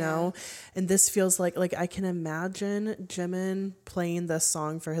continue, you know? And this feels like I can imagine Jimin playing this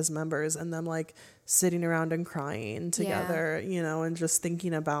song for his members and them like sitting around and crying together, you know, and just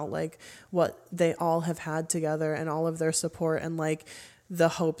thinking about like what they all have had together and all of their support and like the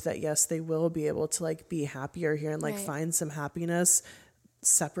hope that yes, they will be able to like be happier here and like find some happiness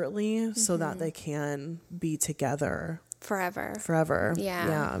separately so that they can be together forever.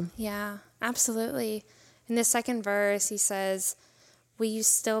 Yeah, absolutely. In the second verse, he says, will you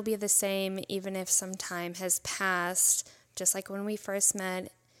still be the same even if some time has passed? Just like when we first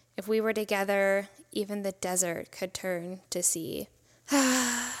met, if we were together, even the desert could turn to sea.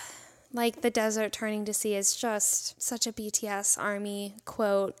 Like the desert turning to sea is just such a BTS ARMY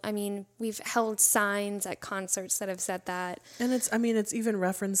quote. I mean, we've held signs at concerts that have said that. And it's even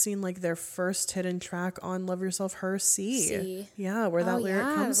referencing like their first hidden track on Love Yourself, Her, Sea. Yeah, where that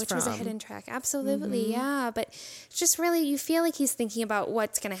lyric comes which from. was a hidden track. Absolutely, yeah. But just really, you feel like he's thinking about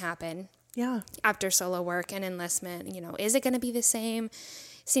what's going to happen. Yeah. After solo work and enlistment, you know, is it going to be the same?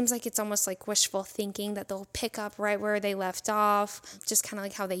 Seems like it's almost like wishful thinking that they'll pick up right where they left off, just kind of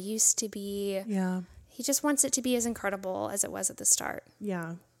like how they used to be. Yeah. He just wants it to be as incredible as it was at the start.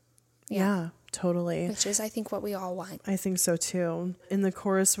 Yeah, totally. Which is, I think, what we all want. I think so too. In the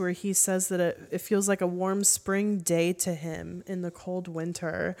chorus where he says that it feels like a warm spring day to him in the cold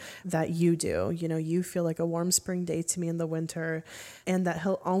winter, that you do. You know, you feel like a warm spring day to me in the winter, and that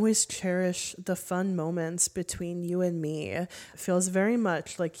he'll always cherish the fun moments between you and me. It feels very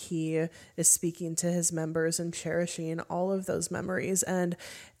much like he is speaking to his members and cherishing all of those memories. And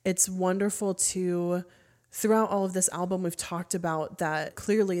it's wonderful to... Throughout all of this album, we've talked about that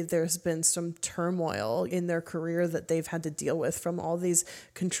clearly there's been some turmoil in their career that they've had to deal with from all these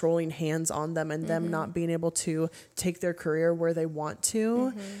controlling hands on them and them not being able to take their career where they want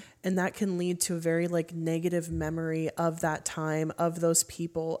to. And that can lead to a very like negative memory of that time, of those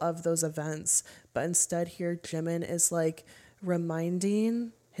people, of those events. But instead here, Jimin is like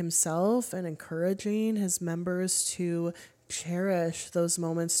reminding himself and encouraging his members to cherish those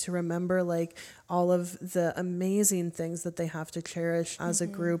moments, to remember like all of the amazing things that they have to cherish as a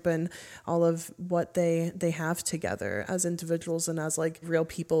group, and all of what they have together as individuals and as like real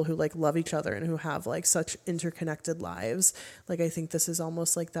people who like love each other and who have like such interconnected lives. Like I think this is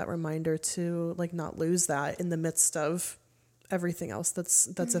almost like that reminder to like not lose that in the midst of everything else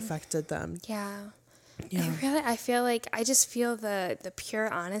that's affected them. I feel like I just feel the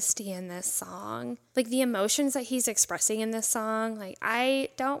pure honesty in this song, like the emotions that he's expressing in this song. Like I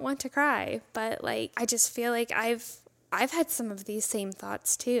don't want to cry, but like I just feel like I've had some of these same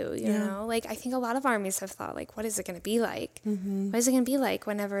thoughts too, you know? Like I think a lot of armies have thought like, what is it going to be like? What is it going to be like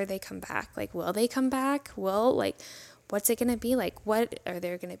whenever they come back? Like, will they come back? What's it going to be like? What are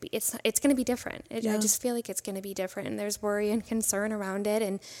there going to be? It's going to be different. I just feel like it's going to be different, and there's worry and concern around it.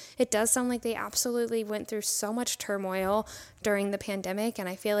 And it does sound like they absolutely went through so much turmoil during the pandemic. And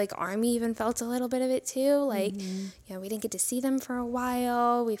I feel like Army even felt a little bit of it too. Like, you know, we didn't get to see them for a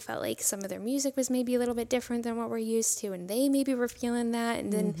while. We felt like some of their music was maybe a little bit different than what we're used to. And they maybe were feeling that.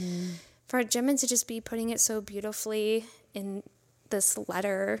 And then for Jimin to just be putting it so beautifully in this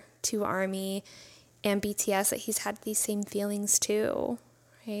letter to Army and BTS, that he's had these same feelings too,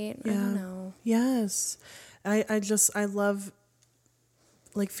 right? I don't know. Yes. I love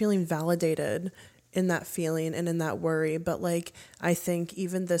like feeling validated in that feeling and in that worry. But like, I think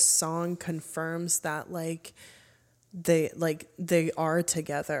even this song confirms that like they are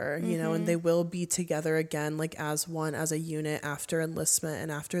together, you know, and they will be together again, like as one, as a unit after enlistment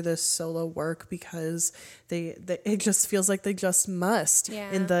and after this solo work, because it just feels like they just must.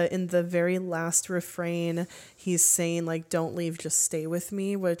 In the very last refrain, he's saying like, don't leave, just stay with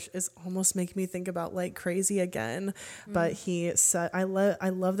me, which is almost making me think about like Crazy again. But he said, I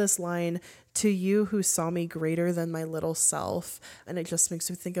love this line, to you who saw me greater than my little self. And it just makes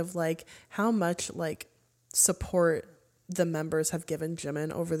me think of like how much like support the members have given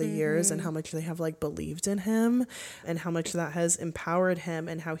Jimin over the years, and how much they have like believed in him, and how much that has empowered him,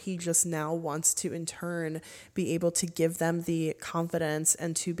 and how he just now wants to in turn be able to give them the confidence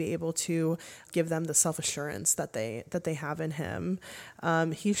and to be able to give them the self-assurance that they have in him.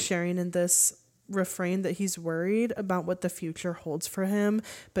 He's sharing in this refrain that he's worried about what the future holds for him,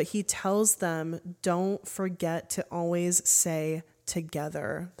 but he tells them, don't forget to always say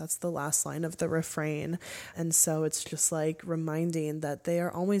together. That's the last line of the refrain. And so it's just like reminding that they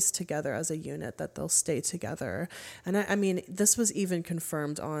are always together as a unit, that they'll stay together. And I mean, this was even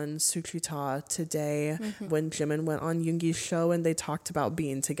confirmed on Suchita today when Jimin went on Yoongi's show, and they talked about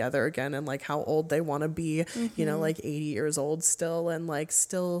being together again and like how old they want to be, you know, like 80 years old still, and like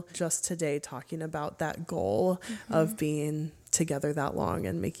still just today talking about that goal of being together that long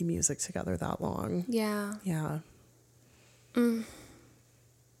and making music together that long. Yeah.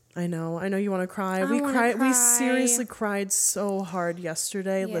 I know you want to cry. We seriously cried so hard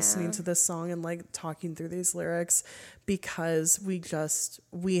yesterday listening to this song and like talking through these lyrics, because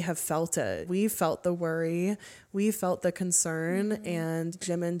we have felt it. We felt the worry, we felt the concern, and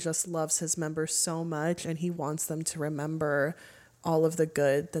Jimin just loves his members so much, and he wants them to remember all of the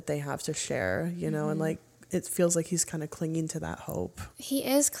good that they have to share, you know, and like it feels like he's kind of clinging to that hope. He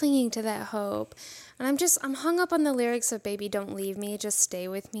is clinging to that hope. And I'm hung up on the lyrics of Baby Don't Leave Me, Just Stay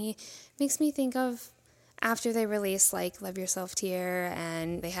With Me. Makes me think of after they released like Love Yourself Tear,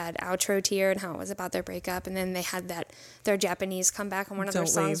 and they had Outro Tear and how it was about their breakup, and then they had their Japanese comeback, and one of their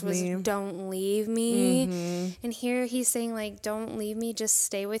songs was Don't Leave Me. And here he's saying like, don't leave me, just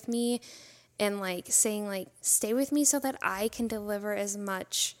stay with me, and like saying like, stay with me so that I can deliver as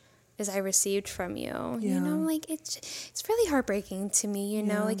much as I received from you. You know, like it's really heartbreaking to me, you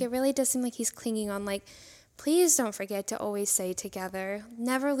know, like it really does seem like he's clinging on like, please don't forget to always say together.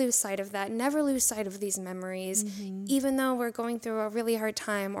 Never lose sight of that. Never lose sight of these memories. Even though we're going through a really hard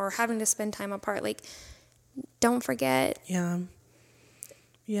time or having to spend time apart, like don't forget. Yeah.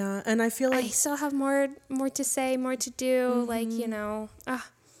 And I feel like I still have more to say, more to do, like, you know.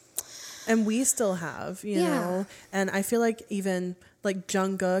 And we still have, you know. And I feel like even like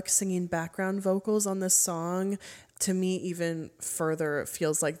Jungkook singing background vocals on this song, to me even further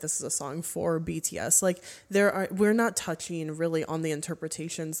feels like this is a song for BTS. Like we're not touching really on the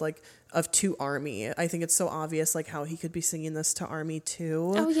interpretations like of To Army. I think it's so obvious like how he could be singing this to Army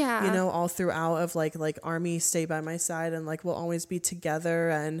too. Oh yeah. You know, all throughout of like Army, stay by my side, and like we'll always be together,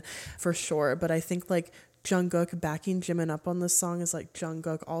 and for sure. But I think like Jungkook backing Jimin up on this song is like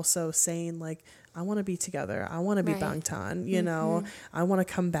Jungkook also saying like, I want to be together. I want to be Bangtan, you know, I want to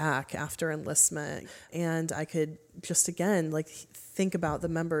come back after enlistment. And I could just, again, like think about the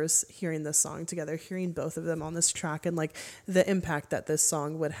members hearing this song together, hearing both of them on this track and like the impact that this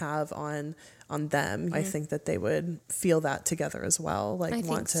song would have on them. I think that they would feel that together as well, like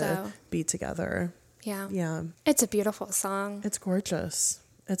want to be together. Yeah. Yeah. It's a beautiful song. It's gorgeous.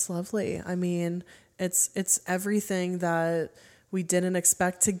 It's lovely. I mean, it's everything that we didn't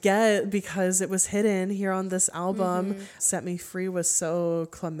expect to get because it was hidden here on this album. Set Me Free was so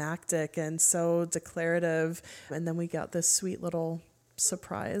climactic and so declarative. And then we got this sweet little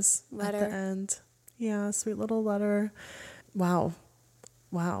surprise letter at the end. Yeah, sweet little letter. Wow.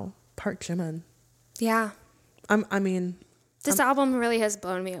 Park Jimin. Yeah. This album really has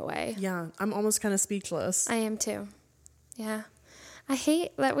blown me away. Yeah, I'm almost kind of speechless. I am too. Yeah. I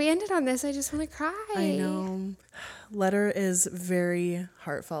hate that we ended on this. I just want to cry. I know. Letter is very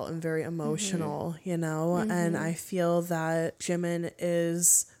heartfelt and very emotional, you know, and I feel that Jimin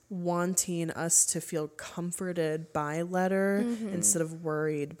is wanting us to feel comforted by Letter instead of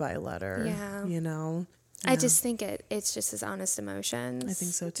worried by Letter, you know. I just think it's just his honest emotions. I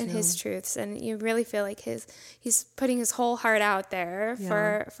think so too. And his truths. And you really feel like he's putting his whole heart out there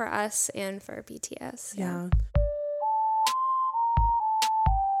for us and for BTS. Yeah.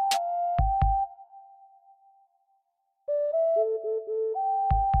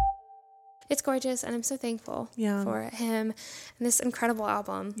 It's gorgeous, and I'm so thankful for him and this incredible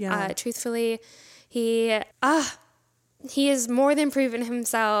album. Yeah. Truthfully, he has more than proven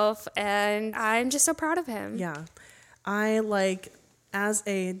himself, and I'm just so proud of him. Yeah. As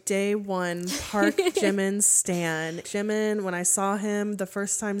a day one Park Jimin stan, Jimin, when I saw him the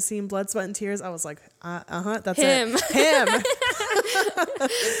first time seeing Blood, Sweat, and Tears, I was like, that's him. Him.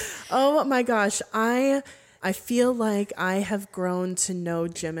 Oh my gosh. I feel like I have grown to know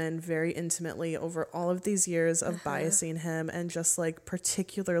Jimin very intimately over all of these years of biasing him and just like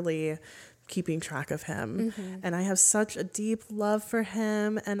particularly keeping track of him. And I have such a deep love for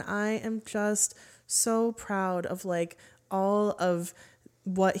him, and I am just so proud of like all of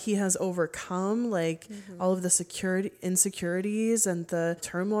what he has overcome, like all of the insecurities and the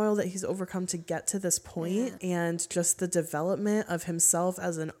turmoil that he's overcome to get to this point, and just the development of himself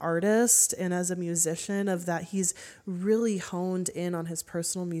as an artist and as a musician, of that he's really honed in on his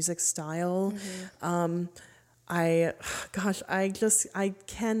personal music style. I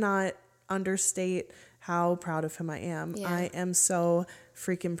cannot understate how proud of him I am. I am so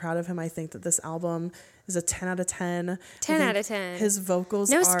freaking proud of him. I think that this album is a 10 out of 10. 10 out of 10. His vocals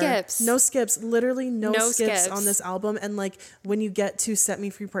No skips, literally no skips on this album. And like when you get to Set Me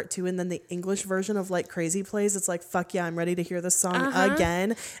Free Part 2 and then the English version of Like Crazy plays, it's like, fuck yeah, I'm ready to hear this song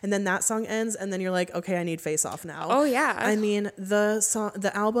again. And then that song ends and then you're like, okay, I need Face Off now. Oh yeah. I mean,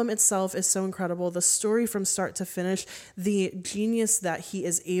 the album itself is so incredible. The story from start to finish, the genius that he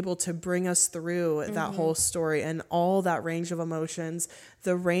is able to bring us through that whole story and all that range of emotions,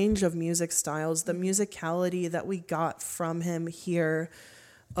 the range of music styles, the musicality that we got from him here.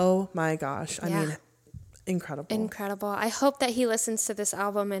 Oh my gosh. I mean, incredible. I hope that he listens to this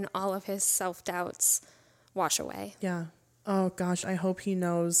album and all of his self-doubts wash away. Yeah. Oh gosh, I hope he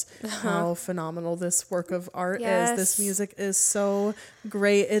knows how phenomenal this work of art is. This music is so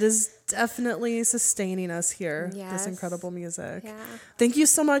great. It is definitely sustaining us here. This incredible music. Yeah. Thank you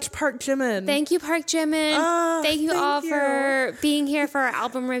so much, Park Jimin. Thank you, Park Jimin. Thank you all for being here for our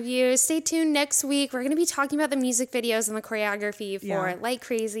album review. Stay tuned next week. We're going to be talking about the music videos and the choreography for Like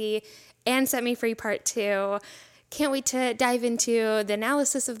Crazy and Set Me Free Part 2. Can't wait to dive into the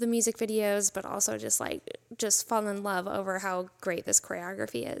analysis of the music videos, but also just fall in love over how great this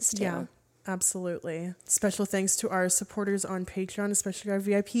choreography is too. Yeah, absolutely. Special thanks to our supporters on Patreon, especially our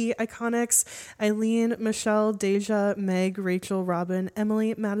VIP iconics, Eileen, Michelle, Deja, Meg, Rachel, Robin,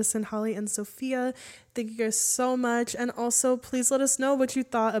 Emily, Madison, Holly, and Sophia. Thank you guys so much. And also, please let us know what you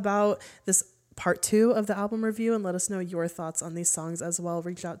thought about this part 2 of the album review, and let us know your thoughts on these songs as well.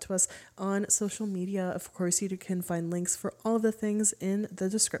 Reach out to us on social media. Of course, you can find links for all of the things in the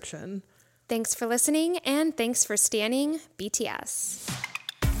description. Thanks for listening, and thanks for standing BTS.